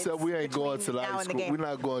you. Except we ain't going to the ice cream. We're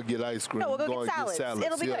not going to get ice cream. No, we'll go get salads.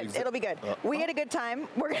 It'll be good. Exactly. It'll be good. We had a good time.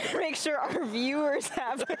 We're going to make sure our viewers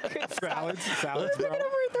have a good time. Salads. Look at what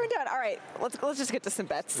we're throwing down. All right, let's just get to some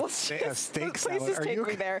bets. A steak please salad. just take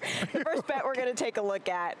me there. The first bet we're going to take a look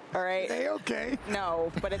at, all right? Okay.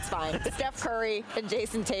 No, but it's fine. Steph Curry and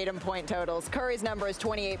Jason Tatum point totals. Curry's number is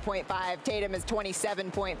 28.5. Tatum is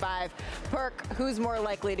 27.5. Perk, who's more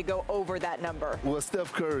likely to go over that number? Well,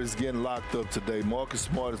 Steph Curry is getting locked up today. Marcus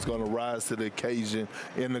Smart is going to rise to the occasion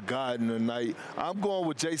in the Garden tonight. I'm going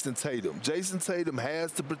with Jason Tatum. Jason Tatum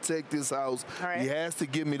has to protect his house. He has to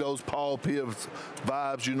give me those Paul Pierce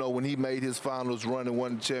vibes, you know, when he made his finals run and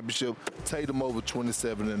won the championship. Tatum over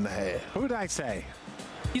 27.5. Who did I say?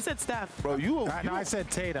 You said Steph. Bro, No, I said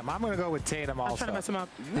Tatum. I'm going to go with Tatum also. I was trying to mess him up.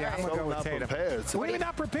 Yeah, I'm going to go with Tatum. What are you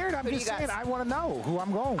not prepared? I'm just saying, I want to know who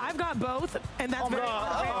I'm going with. I've got both, and that's very we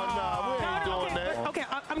ain't doing that. Okay,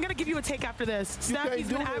 I'm going to give you a take after this. Steph, he's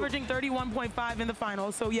been averaging 31.5 in the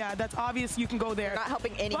finals, so yeah, that's obvious you can go there. You're not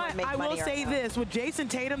helping anyone but make money I will right say now. this, with Jason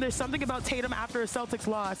Tatum, there's something about Tatum after a Celtics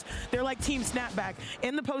loss. They're like team snapback.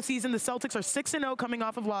 In the postseason, the Celtics are 6-0 coming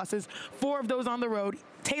off of losses, 4 of those on the road.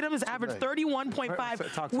 Tatum has averaged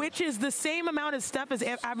 31.5, which is the same amount as Steph is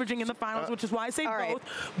averaging in the finals, which is why I say both.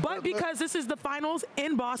 But because this is the finals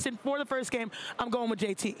in Boston for the first game, I'm going with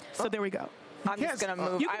JT. So there we go. I'm just going to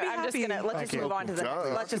move. Let's just move on to the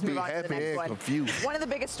next one. One of the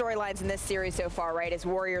biggest storylines in this series so far, right, is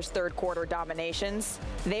Warriors' third quarter dominations.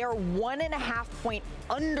 They are 1.5 point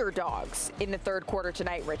underdogs in the third quarter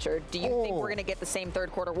tonight, Richard. Do you think we're going to get the same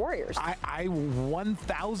third quarter Warriors? I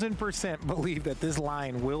 1,000% believe that this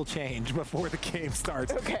line will change before the game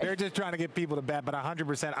starts. Okay. They're just trying to get people to bet, but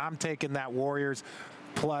 100% I'm taking that Warriors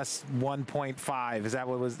plus 1.5. Is that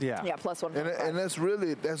what it was? Yeah. Yeah, plus 1.5. And that's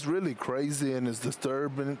really crazy, and it's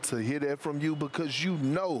disturbing to hear that from you, because you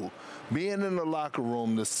know, being in the locker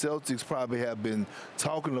room, the Celtics probably have been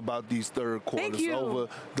talking about these third quarters over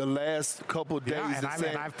the last couple of days. Yeah,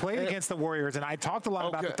 and I've played against the Warriors, and I talked a lot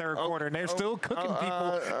about the third quarter, and they're still cooking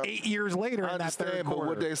people 8 years later in that third quarter. But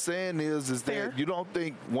what they're saying is that you don't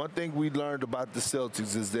think, one thing we learned about the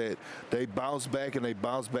Celtics is that they bounce back, and they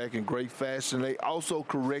bounce back in great fashion. They also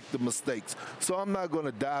correct the mistakes. So I'm not going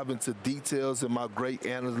to dive into details and my great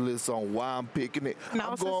analysts on why I'm picking it.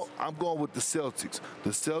 I'm going with the Celtics. The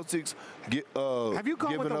Celtics get have you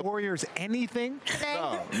gone with the Warriors anything?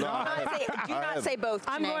 No. Do not say both.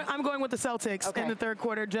 I'm going with the Celtics in the third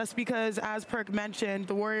quarter, just because, as Perk mentioned,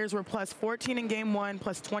 the Warriors were plus 14 in game 1,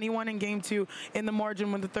 plus 21 in game 2 in the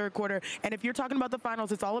margin with the third quarter. And if you're talking about the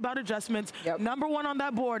finals, it's all about adjustments. Number 1 on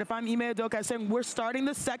that board, if I'm Ime Udoka, saying we're starting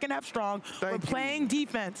the second half strong. We're playing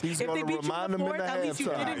defense. He's if they beat you in the fourth, at least you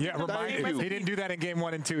didn't. He didn't do that in game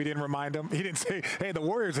 1 and 2. He didn't remind them. He didn't say, hey, the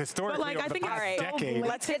Warriors historically over the past decade.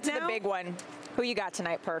 Let's get to the big one. Who you got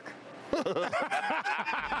tonight, Perk?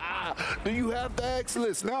 Do you have to ask?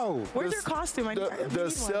 Listen, no. Where's your costume?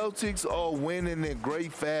 The Celtics are winning in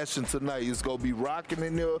great fashion tonight. It's going to be rocking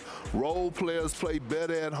in there. Role players play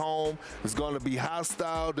better at home. It's going to be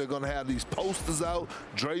hostile. They're going to have these posters out.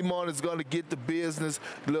 Draymond is going to get the business.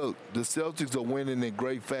 Look, the Celtics are winning in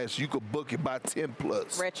great fashion. You could book it by 10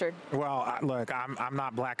 plus. Richard. Well, look, I'm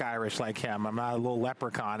not black Irish like him. I'm not a little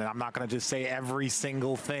leprechaun, and I'm not going to just say every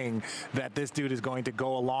single thing that this dude is going to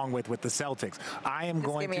go along with the Celtics. I'm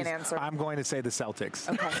going to say the Celtics.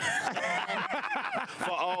 Okay.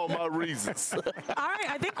 For all my reasons. All right,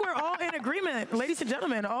 I think we're all in agreement, ladies and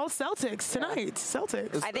gentlemen. All Celtics tonight.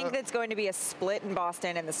 Celtics. I think that's going to be a split in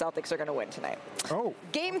Boston, and the Celtics are going to win tonight. Oh.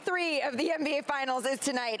 Game 3 of the NBA Finals is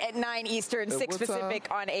tonight at 9 Eastern, 6 Pacific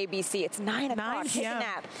on ABC. It's 9 o'clock. Hit an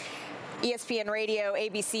app. ESPN Radio,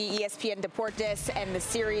 ABC, ESPN Deportes, and the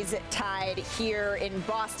series tied here in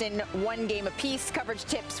Boston, 1 game apiece. Coverage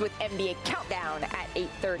tips with NBA Countdown at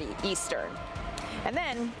 8:30 Eastern. And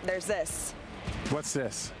then there's this. What's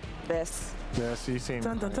this? This. You seem.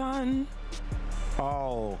 Dun, dun, dun.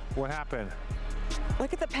 Oh, what happened?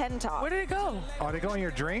 Look at the pen top. Where did it go? Oh, did it go in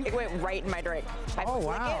your drink? It went right in my drink.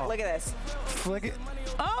 Wow. Look at this. Flick it.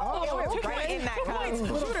 Oh, it went right in that cup.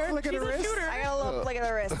 Flick of the wrist. I got a little flick of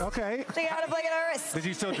the wrist. Okay. She got a flick of the wrist. Did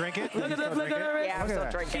you still drink it? Look at the flick of the wrist. Yeah, I'm still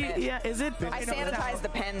drinking it. Yeah, is it? I sanitized the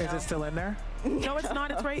pen, though. Is it still in there? No, it's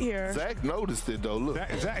not. It's right here. Zach noticed it, though. Look.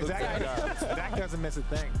 Zach doesn't miss a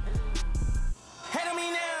thing. Head on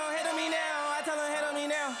me now, head on me now. I tell him head on me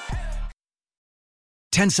now.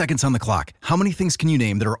 10 seconds on the clock. How many things can you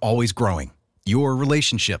name that are always growing? Your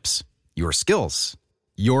relationships, your skills,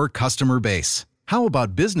 your customer base. How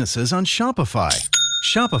about businesses on Shopify?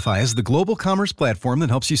 Shopify is the global commerce platform that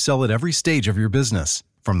helps you sell at every stage of your business.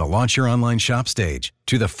 From the launch your online shop stage,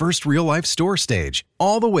 to the first real-life store stage,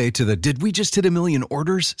 all the way to the did we just hit a million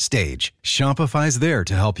orders stage, Shopify's there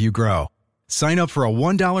to help you grow. Sign up for a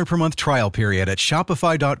 $1 per month trial period at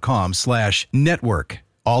shopify.com/network,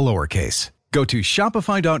 all lowercase. Go to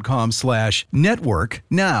shopify.com/network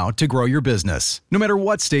now to grow your business, no matter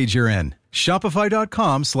what stage you're in.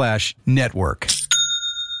 Shopify.com/network.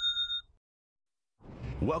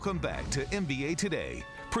 Welcome back to NBA Today,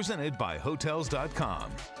 presented by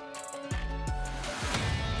Hotels.com.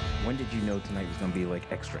 When did you know tonight was going to be like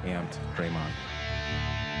extra amped, Draymond?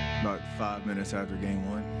 About 5 minutes after game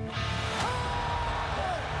one.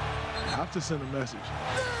 I have to send a message.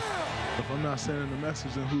 If I'm not sending a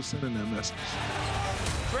message, then who's sending that message?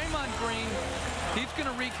 Draymond Green, he's going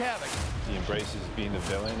to wreak havoc. He embraces being the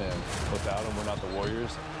villain, and without him, we're not the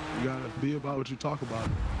Warriors. You got to be about what you talk about.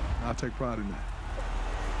 I take pride in that.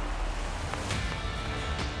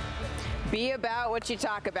 Be about what you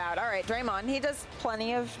talk about. All right, Draymond, he does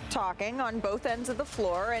plenty of talking on both ends of the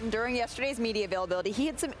floor, and during yesterday's media availability, he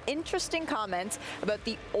had some interesting comments about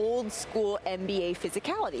the old school NBA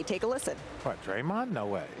physicality. Take a listen. What, Draymond? No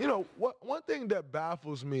way. You know, one thing that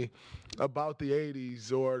baffles me about the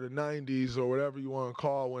 80s or the 90s or whatever you want to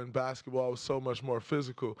call when basketball was so much more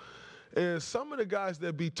physical is some of the guys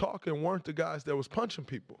that be talking weren't the guys that was punching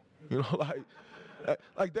people. You know,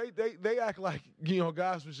 like they act like, you know,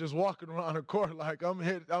 guys was just walking around the court like I'm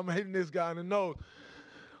hitting this guy in the nose.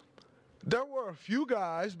 There were a few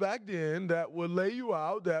guys back then that would lay you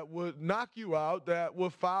out, that would knock you out, that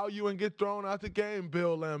would foul you and get thrown out the game.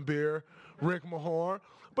 Bill Laimbeer, Rick Mahorn,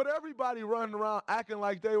 but everybody running around acting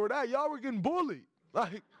like they were that. Y'all were getting bullied,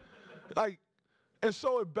 and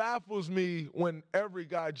so it baffles me when every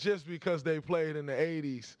guy, just because they played in the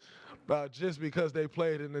 80s. Just because they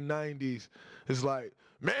played in the 90s, it's like,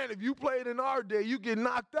 man, if you played in our day, you get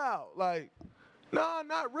knocked out. Like, nah,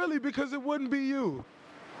 not really, because it wouldn't be you.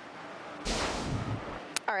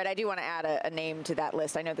 All right, I do want to add a name to that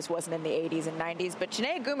list. I know this wasn't in the 80s and 90s, but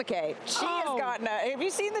Chiney Ogwumike, she has gotten have you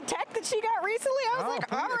seen the tech that she got recently? I was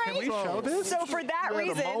like, all right. Can we show this? So for that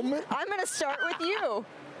reason, I'm going to start with you.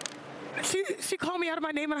 She called me out of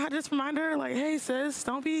my name, and I had to just remind her, like, hey, sis,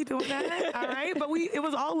 don't be doing that, all right? But it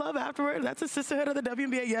was all love afterward. That's a sisterhood of the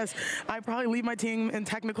WNBA. Yes, I probably lead my team in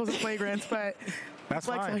technicals and flagrants, but that's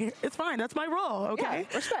fine. It's fine. That's my role, okay?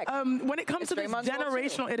 Yeah, respect. When it comes to this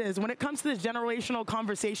generational, it is. When it comes to this generational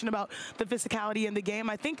conversation about the physicality in the game,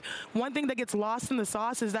 I think one thing that gets lost in the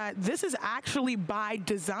sauce is that this is actually by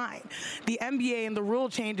design. The NBA and the rule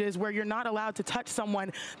changes where you're not allowed to touch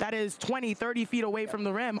someone that is 20, 30 feet away from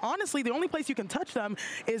the rim. Honestly, the only place you can touch them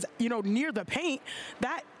is, you know, near the paint.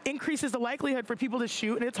 That increases the likelihood for people to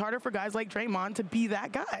shoot, and it's harder for guys like Draymond to be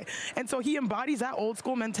that guy. And so he embodies that old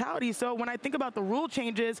school mentality. So when I think about the rule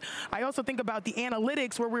changes, I also think about the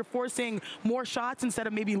analytics where we're forcing more shots instead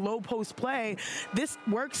of maybe low post play. This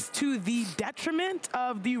works to the detriment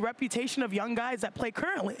of the reputation of young guys that play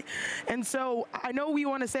currently. And so I know we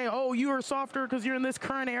want to say, oh, you are softer because you're in this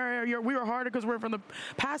current era, we were harder because we're from the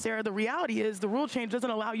past era. The reality is the rule change doesn't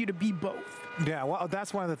allow you to be both. Yeah, well,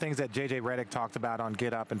 that's one of the things that J.J. Redick talked about on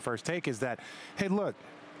Get Up and First Take is that, hey, look,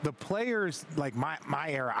 the players, like my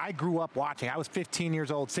era, I grew up watching. I was 15 years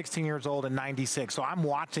old, 16 years old in 96. So I'm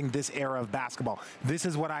watching this era of basketball. This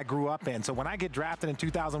is what I grew up in. So when I get drafted in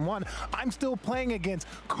 2001, I'm still playing against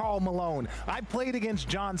Karl Malone. I played against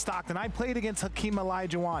John Stockton. I played against Hakeem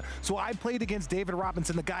Olajuwon. So I played against David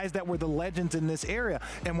Robinson, the guys that were the legends in this area.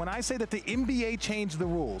 And when I say that the NBA changed the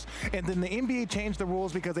rules, and then the NBA changed the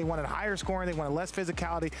rules because they wanted higher scoring, they wanted less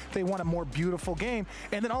physicality, they want a more beautiful game.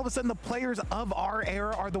 And then all of a sudden the players of our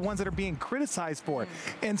era are the ones that are being criticized for it.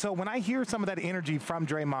 And so when I hear some of that energy from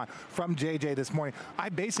Draymond, from JJ this morning, I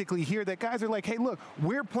basically hear that guys are like, hey, look,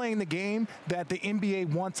 we're playing the game that the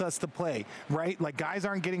NBA wants us to play, right? Like guys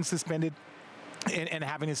aren't getting suspended and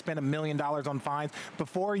having to spend $1 million on fines.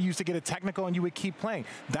 Before, you used to get a technical and you would keep playing.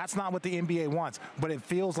 That's not what the NBA wants. But it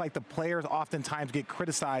feels like the players oftentimes get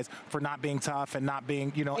criticized for not being tough and not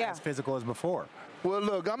being, you know, as physical as before. Well,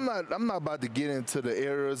 look, I'm not about to get into the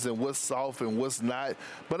errors and what's soft and what's not,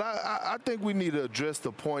 but I think we need to address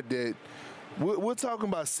the point that we're talking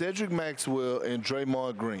about Cedric Maxwell and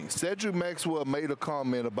Draymond Green. Cedric Maxwell made a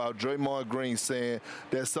comment about Draymond Green saying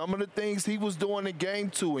that some of the things he was doing in Game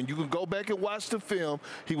 2, and you can go back and watch the film,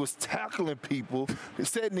 he was tackling people,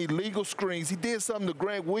 setting illegal screens. He did something to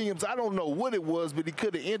Grant Williams. I don't know what it was, but he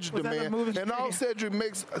could have injured the man. And all Cedric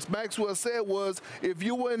Maxwell said was, if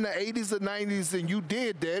you were in the 80s or 90s and you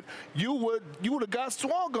did that, you would have got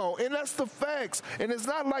swung on. And that's the facts. And it's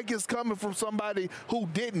not like it's coming from somebody who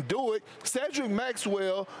didn't do it. Cedric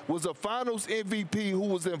Maxwell was a finals MVP who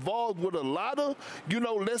was involved with a lot of,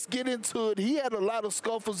 let's get into it. He had a lot of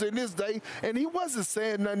scuffles in his day, and he wasn't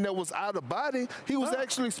saying nothing that was out of body. He was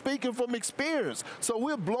actually speaking from experience. So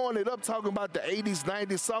we're blowing it up talking about the 80s,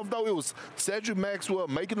 90s soft. No, it was Cedric Maxwell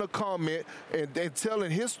making a comment and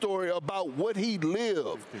telling his story about what he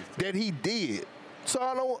lived, that he did. So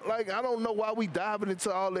I don't know why we diving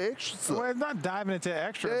into all the extra stuff. Well, it's not diving into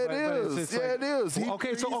extra. Yeah, but it is. He said what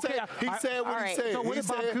he said. So what did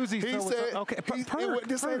Bob Cousy say? Okay,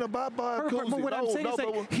 this ain't about Bob Cousy. But what I'm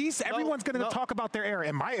saying is everyone's going to talk about their era.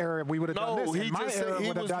 In my era, we would have done this. In my era, we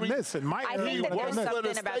would have done this. In my era, we would have done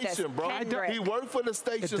this. He worked for the station, bro. He worked for the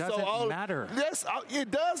station. It doesn't matter. Yes,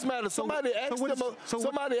 it does matter. Somebody asked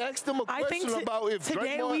him a question about if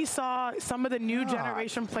today we saw some of the new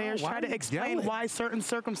generation players try to explain why certain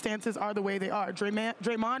circumstances are the way they are.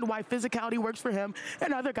 Draymond, why physicality works for him,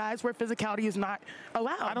 and other guys where physicality is not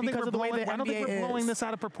allowed. I don't think we're blowing this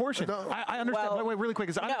out of proportion. I understand. Wait, really quick.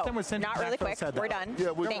 I understand what Cindy not really quick. We're done.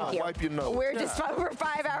 Yeah, we're Thank you. Wipe your nose. We're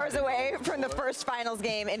 5 hours away from the first finals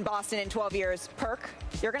game in Boston in 12 years. Perk,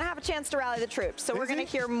 you're going to have a chance to rally the troops. So we're going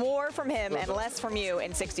to hear more from him and less from you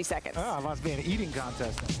in 60 seconds. Oh, it must be an eating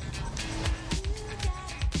contest.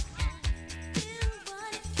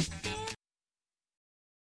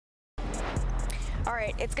 All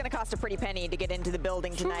right, it's going to cost a pretty penny to get into the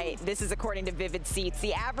building tonight. This is according to Vivid Seats.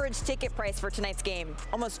 The average ticket price for tonight's game,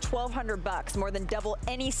 almost $1,200, more than double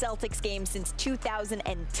any Celtics game since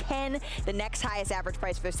 2010. The next highest average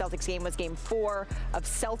price for the Celtics game was Game 4 of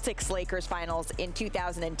Celtics-Lakers finals in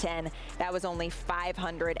 2010. That was only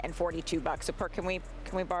 $542. So, Perk, can we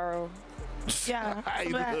borrow? Yeah,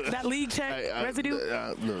 that league check residue.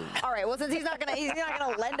 All right. Well, since he's not gonna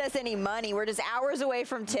lend us any money, we're just hours away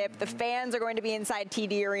from tip. The fans are going to be inside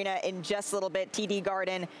TD Arena in just a little bit. TD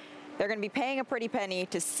Garden. They're going to be paying a pretty penny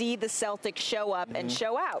to see the Celtics show up and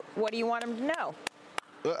show out. What do you want them to know?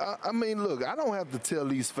 I mean, look, I don't have to tell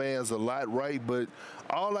these fans a lot, right? But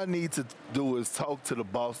all I need to do is talk to the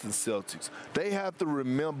Boston Celtics. They have to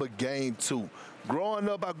remember Game 2. Growing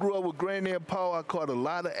up, I grew up with Granny and Paul. I caught a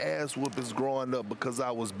lot of ass whoopings growing up because I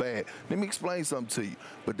was bad. Let me explain something to you.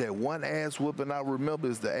 But that one ass whooping I remember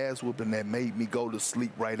is the ass whooping that made me go to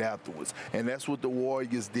sleep right afterwards. And that's what the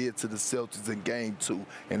Warriors did to the Celtics in Game 2.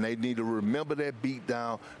 And they need to remember that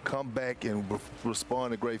beatdown, come back, and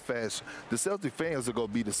respond in great fashion. The Celtic fans are going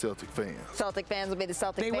to be the Celtic fans. Celtic fans will be the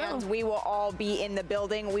Celtic fans. We will all be in the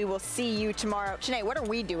building. We will see you tomorrow. Sinead, what are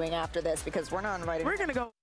we doing after this? Because we're not invited. We're going to go.